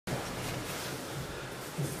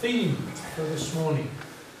The theme for this morning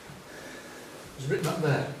is written up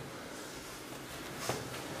there.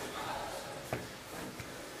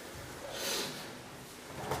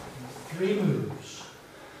 Three moves.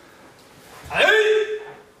 Aye!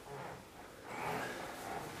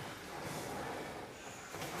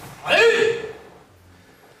 Aye!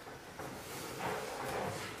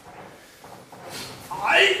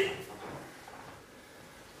 Aye!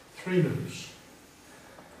 Three moves.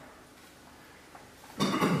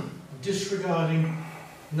 Disregarding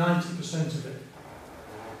 90% of it,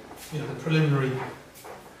 the preliminary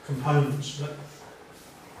components, but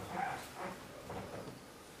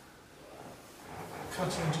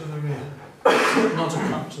cutting to the rear, not a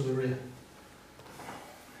cut to the rear.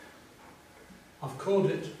 I've called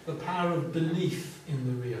it the power of belief in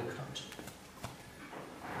the rear cut,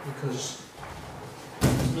 because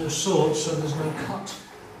there's no sword, so there's no cut.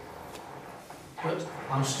 But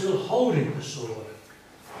I'm still holding the sword.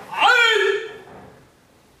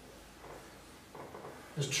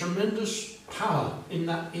 There's tremendous power in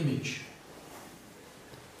that image.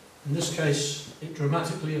 In this case, it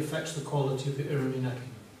dramatically affects the quality of the irimi nage.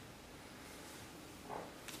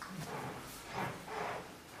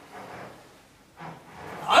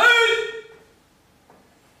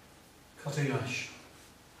 Kote gaeshi.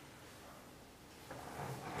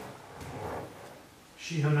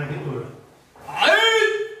 Shiho nage.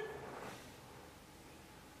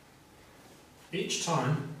 Each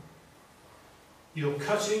time, you're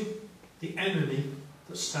cutting the enemy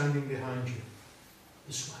that's standing behind you,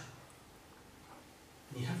 this way.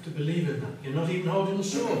 And you have to believe in that. You're not even holding the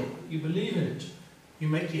sword, you believe in it. You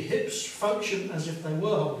make your hips function as if they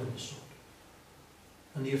were holding the sword.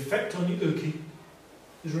 And the effect on your uke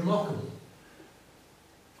is remarkable.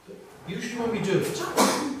 But usually when we do it,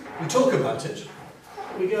 we talk about it,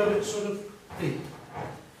 we go a bit sort of deep.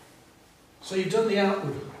 So you've done the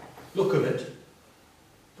outward look of it,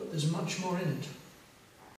 but there's much more in it.